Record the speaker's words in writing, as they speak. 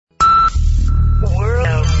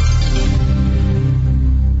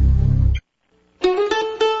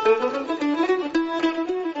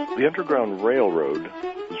Underground Railroad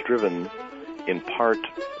was driven in part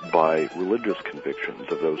by religious convictions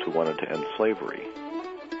of those who wanted to end slavery.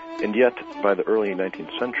 And yet, by the early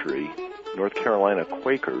 19th century, North Carolina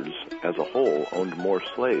Quakers as a whole owned more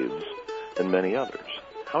slaves than many others.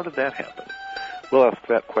 How did that happen? We'll ask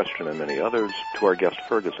that question and many others to our guest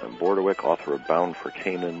Fergus M. Bordewick, author of Bound for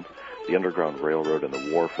Canaan, The Underground Railroad and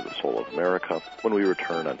the War for the Soul of America, when we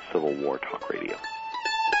return on Civil War Talk Radio.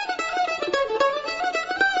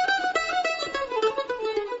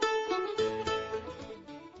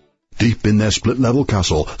 Deep in their split-level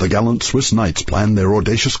castle, the gallant Swiss knights planned their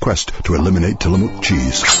audacious quest to eliminate Tillamook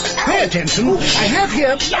cheese. Pay attention. I have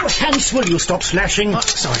here... Hans, will you stop slashing?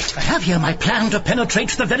 Sorry. I have here my plan to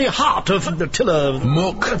penetrate the very heart of the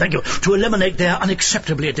Tillamook. Thank you. To eliminate their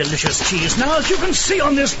unacceptably delicious cheese. Now, as you can see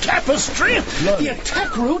on this tapestry, the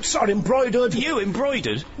attack routes are embroidered. You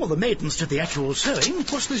embroidered? Well, the maidens did the actual sewing.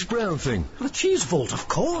 What's this brown thing? The cheese vault, of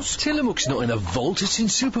course. Tillamook's not in a vault, it's in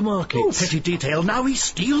supermarkets. Oh, petty detail. Now we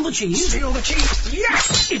steal the cheese. Steal the cheese?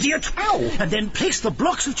 Yes, idiot! Ow! And then place the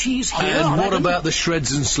blocks of cheese here. And what about the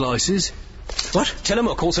shreds and slices? What?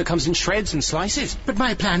 Tillamook also comes in shreds and slices. But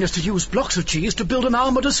my plan is to use blocks of cheese to build an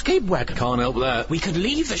armoured escape wagon. Can't help that. We could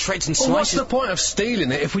leave the shreds and Well, slices... what's the point of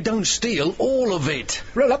stealing it if we don't steal all of it?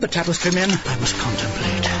 Roll up the tapestry, men. I must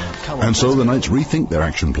contemplate. And so the knights rethink their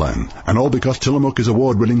action plan, and all because Tillamook is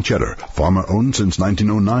award-winning cheddar, farmer-owned since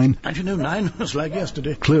 1909. 1909? It's like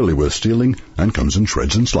yesterday. Clearly worth stealing, and comes in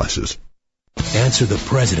shreds and slices. Answer the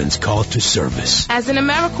President's call to service. As an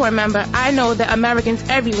AmeriCorps member, I know that Americans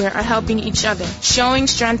everywhere are helping each other, showing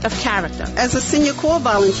strength of character. As a Senior Corps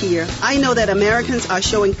volunteer, I know that Americans are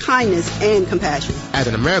showing kindness and compassion. As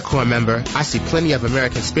an AmeriCorps member, I see plenty of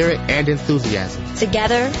American spirit and enthusiasm.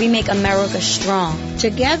 Together, we make America strong.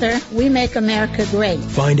 Together, we make America great.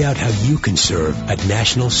 Find out how you can serve at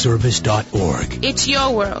nationalservice.org. It's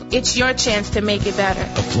your world. It's your chance to make it better.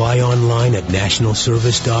 Apply online at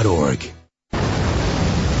nationalservice.org.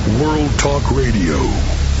 World Talk Radio,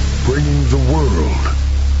 bringing the world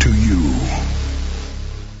to you.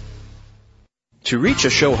 To reach a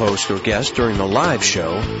show host or guest during the live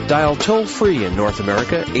show, dial toll-free in North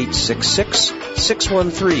America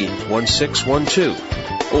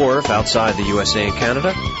 866-613-1612. Or if outside the USA and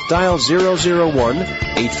Canada, dial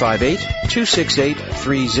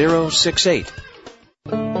 001-858-268-3068.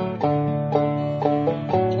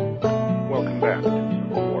 Welcome back to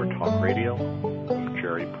Civil War Talk Radio. I'm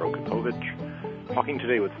Jerry Prokopowicz, talking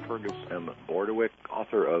today with Fergus M. Bordewick,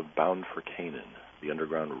 author of Bound for Canaan, The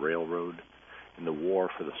Underground Railroad and the War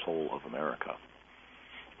for the Soul of America.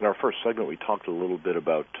 In our first segment, we talked a little bit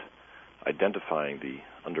about identifying the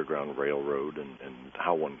Underground Railroad and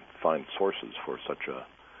how one finds sources for such a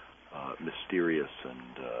mysterious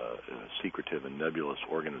and secretive and nebulous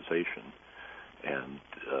organization. And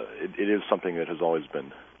it is something that has always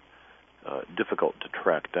been difficult to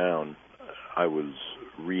track down. I was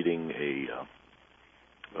reading a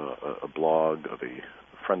blog of a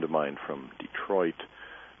friend of mine from Detroit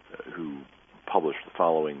who published the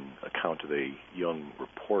following account of a young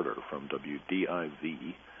reporter from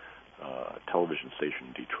WDIV television station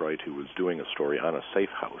in Detroit who was doing a story on a safe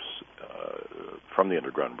house from the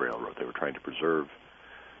Underground Railroad. They were trying to preserve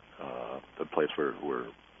a place where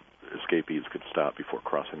escapees could stop before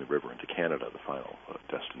crossing the river into Canada, the final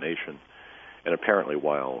destination. And apparently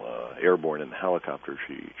while airborne in the helicopter,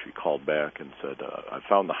 she called back and said, I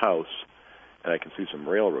found the house, and I can see some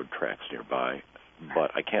railroad tracks nearby,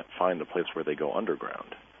 but I can't find the place where they go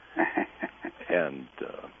underground. And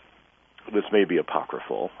this may be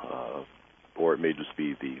apocryphal, or it may just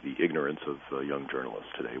be the ignorance of young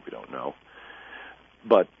journalists today. We don't know.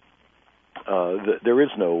 But there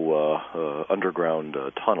is no underground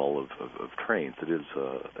tunnel of trains. It is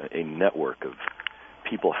a network of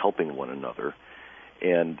people helping one another.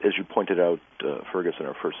 And as you pointed out, Fergus, in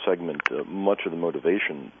our first segment, much of the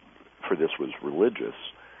motivation for this was religious.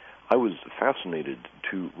 I was fascinated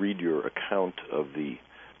to read your account of the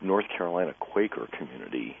North Carolina Quaker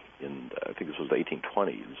community in, I think this was the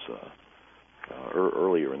 1820s, or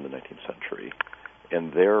earlier in the 19th century,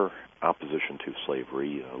 and their opposition to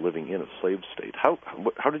slavery, living in a slave state. How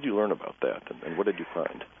did you learn about that, and what did you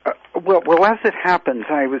find? Well, as it happens,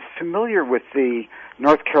 I was familiar with the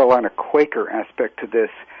North Carolina Quaker aspect to this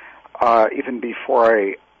even before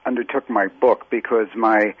I undertook my book, because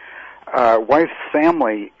my wife's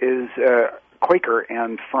family is Quaker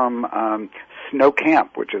and from Snow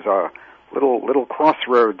Camp, which is a little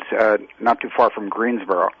crossroads not too far from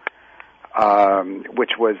Greensboro,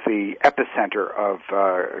 which was the epicenter of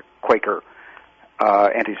Quaker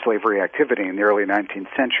anti-slavery activity in the early 19th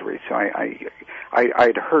century. So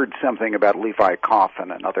I'd heard something about Levi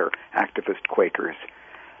Coffin and other activist Quakers,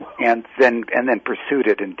 and then pursued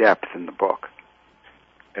it in depth in the book.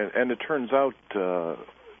 And it turns out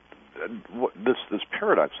this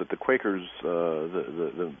paradox that the Quakers,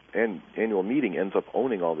 the annual meeting ends up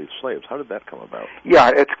owning all these slaves. How did that come about?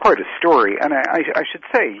 Yeah, it's quite a story, and I should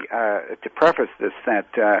say to preface this that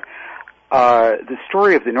the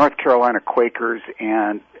story of the North Carolina Quakers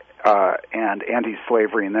and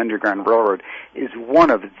anti-slavery and the Underground Railroad is one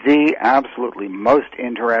of the absolutely most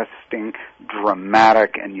interesting,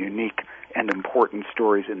 dramatic, and unique and important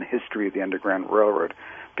stories in the history of the Underground Railroad,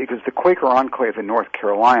 because the Quaker enclave in North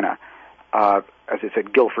Carolina, as I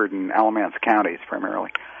said, Guilford and Alamance counties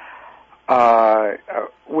primarily,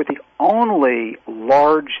 were the only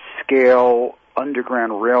large-scale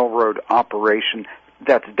Underground Railroad operation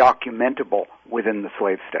that's documentable within the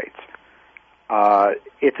slave states.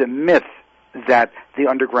 It's a myth that the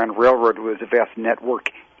Underground Railroad was a vast network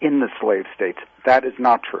in the slave states. That is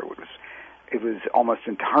not true. It was almost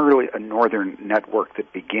entirely a northern network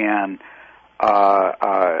that began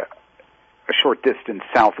a short distance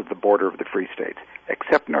south of the border of the Free States,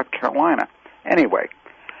 except North Carolina. Anyway,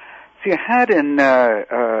 so you had in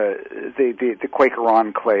the Quaker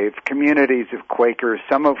enclave communities of Quakers,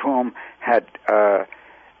 some of whom had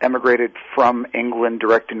emigrated from England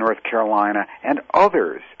direct to North Carolina, and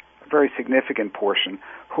others, a very significant portion,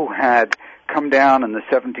 who had come down in the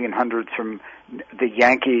 1700s from the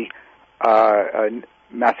Yankee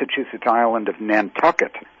Massachusetts island of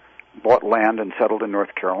Nantucket, bought land and settled in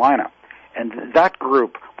North Carolina. And that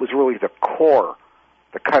group was really the core,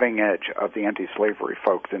 the cutting edge of the anti-slavery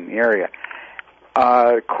folks in the area.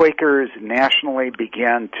 Quakers nationally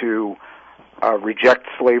began to reject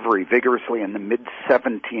slavery vigorously in the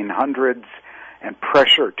mid-1700s and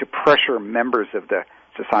pressure members of the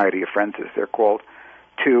Society of Friends, as they're called,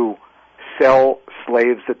 to sell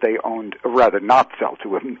slaves that they owned, or rather not sell,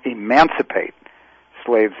 to emancipate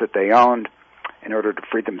slaves that they owned in order to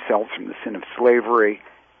free themselves from the sin of slavery.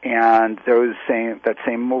 And that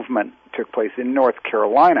same movement took place in North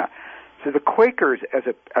Carolina. So the Quakers as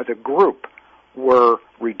a group were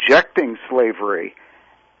rejecting slavery.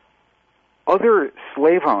 Other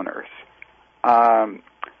slave owners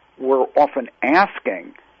were often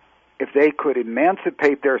asking if they could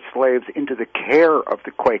emancipate their slaves into the care of the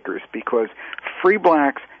Quakers, because free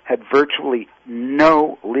blacks had virtually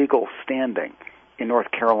no legal standing in North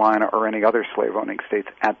Carolina or any other slave-owning states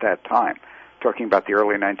at that time, talking about the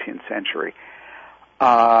early 19th century.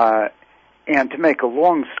 And to make a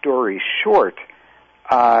long story short,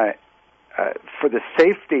 for the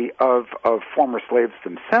safety of former slaves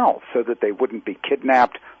themselves, so that they wouldn't be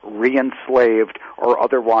kidnapped, re-enslaved, or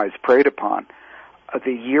otherwise preyed upon,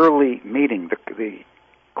 the yearly meeting, the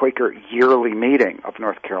Quaker yearly meeting of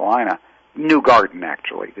North Carolina, New Garden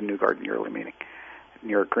actually, the New Garden yearly meeting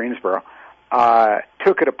near Greensboro,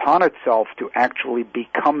 took it upon itself to actually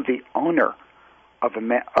become the owner of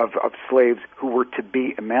slaves who were to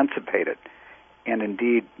be emancipated. And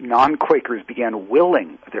indeed, non-Quakers began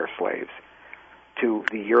willing their slaves to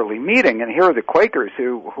the yearly meeting. And here are the Quakers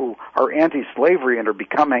who are anti-slavery and are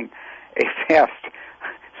becoming a fast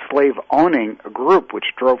slave-owning group,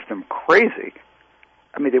 which drove them crazy.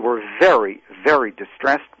 I mean, they were very, very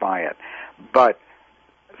distressed by it. But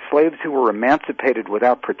slaves who were emancipated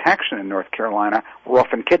without protection in North Carolina were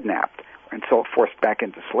often kidnapped and so forced back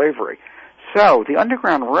into slavery. So the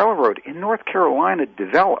Underground Railroad in North Carolina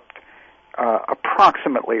developed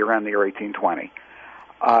approximately around the year 1820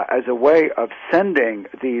 as a way of sending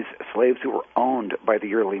these slaves who were owned by the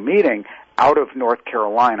yearly meeting out of North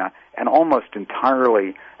Carolina and almost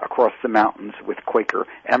entirely across the mountains with Quaker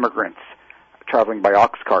emigrants traveling by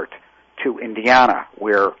ox cart to Indiana,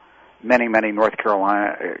 where many North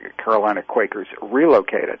Carolina Quakers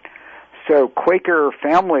relocated. So Quaker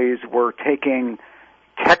families were taking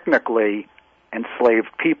technically enslaved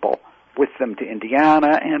people with them to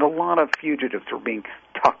Indiana, and a lot of fugitives were being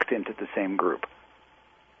tucked into the same group.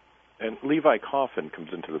 And Levi Coffin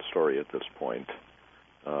comes into the story at this point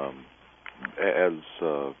as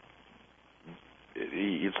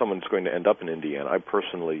he's someone who's going to end up in Indiana. I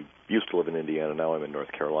personally used to live in Indiana. Now I'm in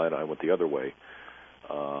North Carolina. I went the other way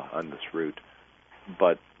on this route.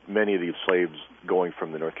 But many of these slaves going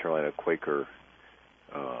from the North Carolina Quaker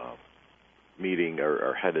meeting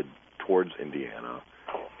are headed towards Indiana,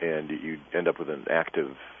 and you end up with an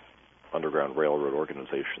active Underground Railroad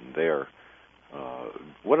organization there.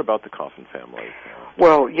 What about the Coffin family?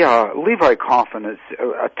 Well, yeah, Levi Coffin is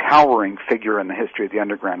a towering figure in the history of the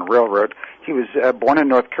Underground Railroad. He was born in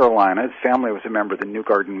North Carolina. His family was a member of the New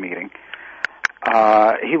Garden meeting.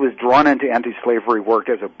 He was drawn into anti-slavery work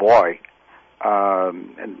as a boy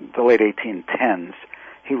in the late 1810s.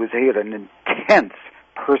 He had an intense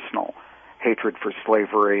personal hatred for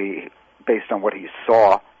slavery based on what he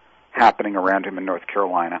saw happening around him in North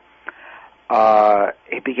Carolina.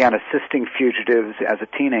 He began assisting fugitives as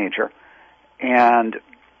a teenager, and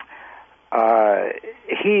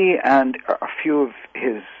he and a few of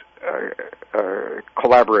his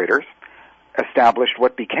collaborators established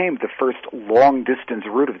what became the first long-distance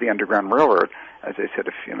route of the Underground Railroad, as I said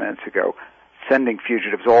a few minutes ago, sending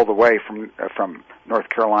fugitives all the way from North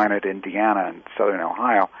Carolina to Indiana and southern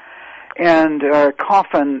Ohio. And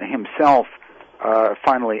Coffin himself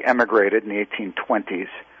finally emigrated in the 1820s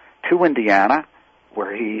to Indiana,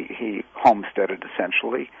 where he homesteaded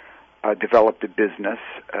essentially, developed a business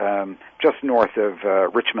just north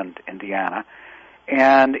of Richmond, Indiana.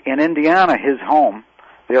 And in Indiana, his home,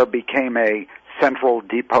 there became a central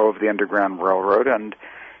depot of the Underground Railroad, and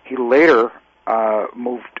he later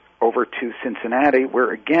moved over to Cincinnati,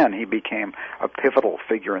 where again he became a pivotal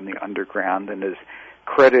figure in the Underground and is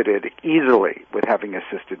credited easily with having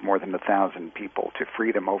assisted more than 1,000 people to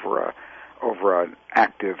freedom over an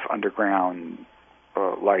active underground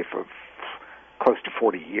life of close to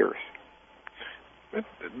 40 years. It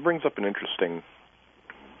brings up an interesting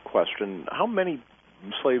question. How many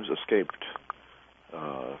slaves escaped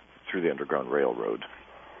through the Underground Railroad,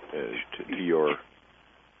 to your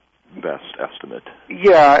best estimate?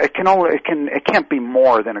 Yeah, it can't be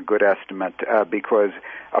more than a good estimate because,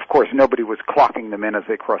 of course, nobody was clocking them in as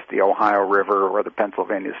they crossed the Ohio River or the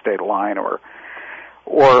Pennsylvania state line or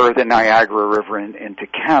the Niagara River into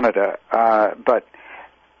Canada. But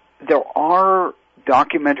there are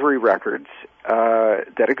documentary records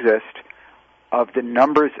that exist of the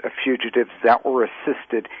numbers of fugitives that were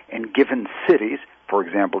assisted in given cities, for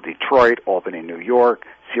example, Detroit, Albany, New York,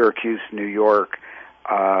 Syracuse, New York,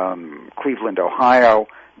 Cleveland, Ohio,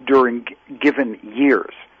 during given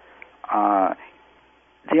years.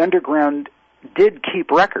 The Underground did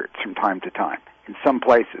keep records from time to time in some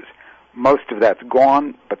places. Most of that's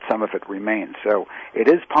gone, but some of it remains. So it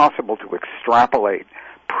is possible to extrapolate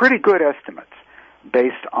pretty good estimates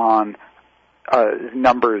based on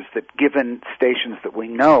numbers that given stations that we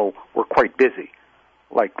know were quite busy,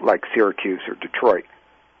 like Syracuse or Detroit,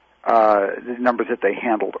 the numbers that they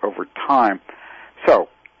handled over time. So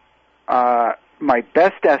my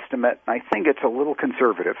best estimate, and I think it's a little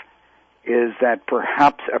conservative, is that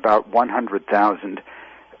perhaps about 100,000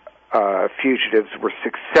 fugitives were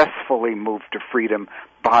successfully moved to freedom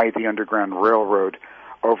by the Underground Railroad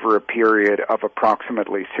over a period of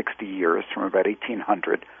approximately 60 years, from about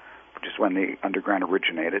 1800, which is when the Underground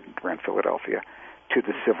originated around Philadelphia, to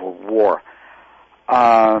the Civil War.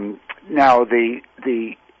 Now,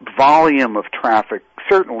 the volume of traffic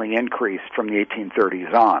certainly increased from the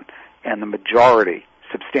 1830s on, and the majority,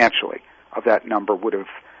 substantially, of that number would have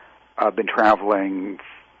been traveling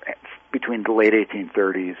between the late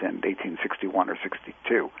 1830s and 1861 or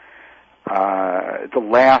 62. The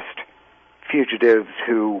last fugitives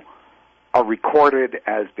who are recorded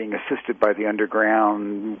as being assisted by the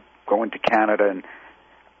Underground going to Canada in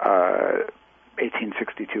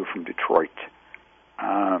 1862 from Detroit.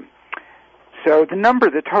 So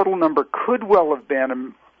the total number could well have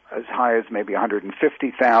been as high as maybe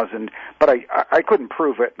 150,000, but I couldn't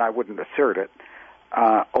prove it and I wouldn't assert it.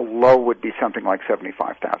 A low would be something like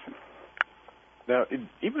 75,000. Now,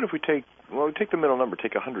 even if we take the middle number,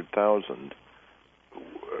 take 100,000,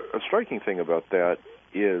 a striking thing about that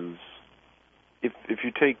is if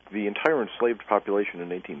you take the entire enslaved population in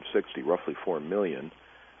 1860, roughly 4 million,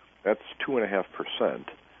 that's 2.5%.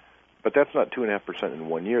 But that's not 2.5% in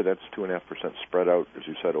 1 year. That's 2.5% spread out, as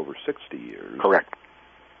you said, over 60 years. Correct.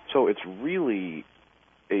 So it's really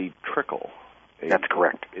a trickle. That's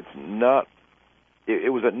correct. It's not.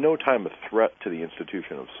 It was at no time a threat to the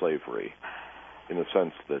institution of slavery, in the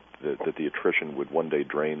sense that the attrition would one day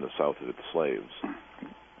drain the South of its slaves.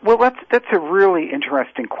 Well, that's a really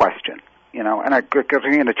interesting question, and I'm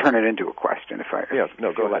going to turn it into a question go ahead.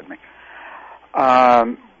 Let me.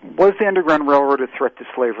 Was the Underground Railroad a threat to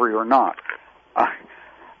slavery or not?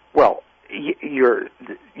 Well, you're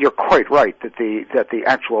quite right that the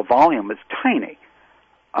actual volume is tiny,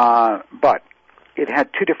 but it had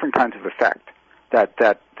two different kinds of effect. That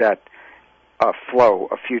flow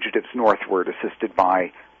of fugitives northward, assisted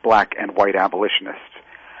by black and white abolitionists.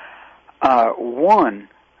 One,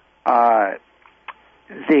 the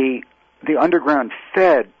Underground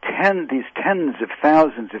fed these tens of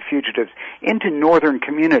thousands of fugitives into northern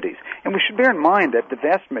communities. And we should bear in mind that the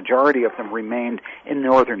vast majority of them remained in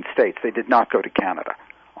northern states. They did not go to Canada.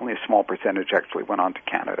 Only a small percentage actually went on to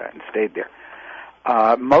Canada and stayed there.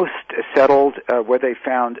 Most settled where they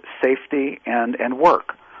found safety and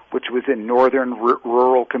work, which was in northern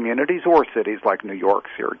rural communities or cities like New York,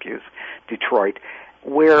 Syracuse, Detroit,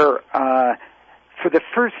 where for the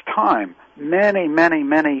first time, many, many,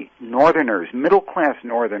 many Northerners, middle-class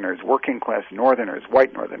Northerners, working-class Northerners,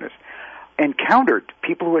 white Northerners, encountered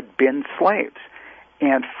people who had been slaves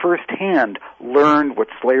and firsthand learned what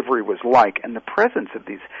slavery was like, and the presence of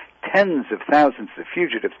these tens of thousands of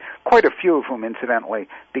fugitives, quite a few of whom, incidentally,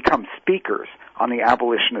 become speakers on the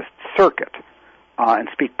abolitionist circuit and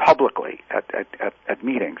speak publicly at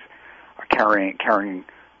meetings, carrying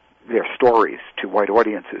their stories to white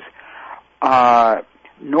audiences.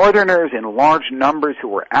 Northerners in large numbers who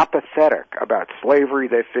were apathetic about slavery,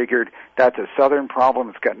 they figured that's a Southern problem,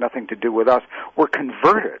 it's got nothing to do with us, were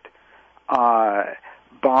converted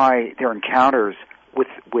by their encounters with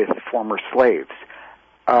former slaves.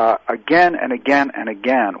 Again and again and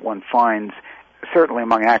again, one finds, certainly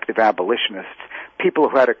among active abolitionists, people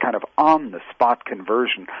who had a kind of on-the-spot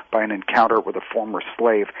conversion by an encounter with a former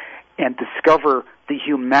slave and discover the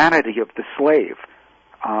humanity of the slave.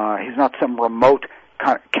 He's not some remote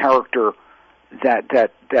character that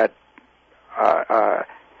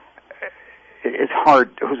is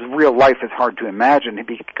hard, whose real life is hard to imagine. He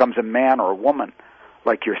becomes a man or a woman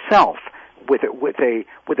like yourself, with a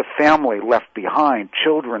family left behind,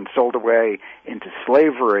 children sold away into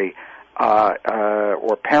slavery,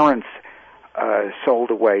 or parents sold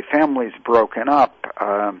away, families broken up,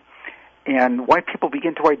 and white people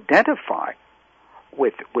begin to identify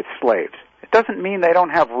with slaves. It doesn't mean they don't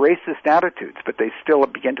have racist attitudes, but they still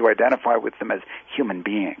begin to identify with them as human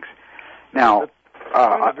beings. Now,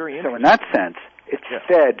 so in that sense, it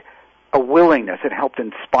fed a willingness, it helped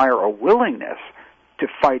inspire a willingness to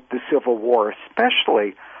fight the Civil War,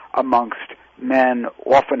 especially amongst men,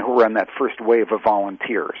 often who were in that first wave of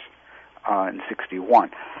volunteers in 1961.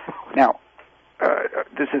 Now,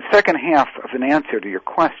 there's a second half of an answer to your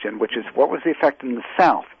question, which is what was the effect in the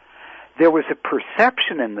South? There was a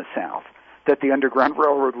perception in the South that the Underground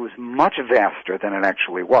Railroad was much vaster than it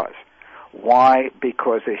actually was. Why?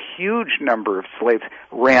 Because a huge number of slaves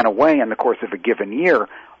ran away in the course of a given year,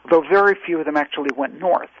 though very few of them actually went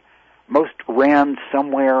north. Most ran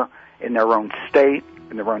somewhere in their own state,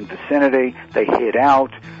 in their own vicinity. They hid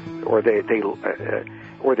out, or they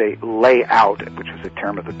lay out, which was a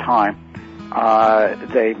term at the time.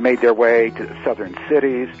 They made their way to the southern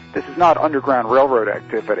cities. This is not Underground Railroad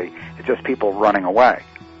activity. It's just people running away.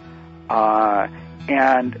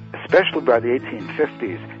 And especially by the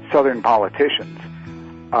 1850s, Southern politicians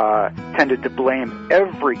tended to blame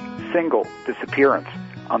every single disappearance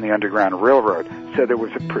on the Underground Railroad. So there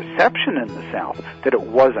was a perception in the South that it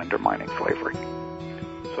was undermining slavery.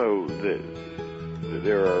 So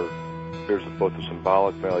there's both a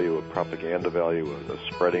symbolic value, a propaganda value, a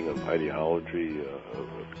spreading of ideology, of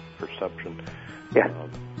perception. Yeah.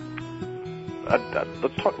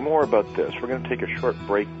 Let's talk more about this. We're going to take a short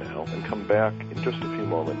break now and come back in just a few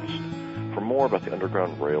moments for more about the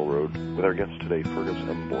Underground Railroad with our guest today, Fergus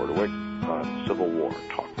M. Bordewick, on Civil War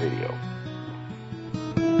Talk Radio.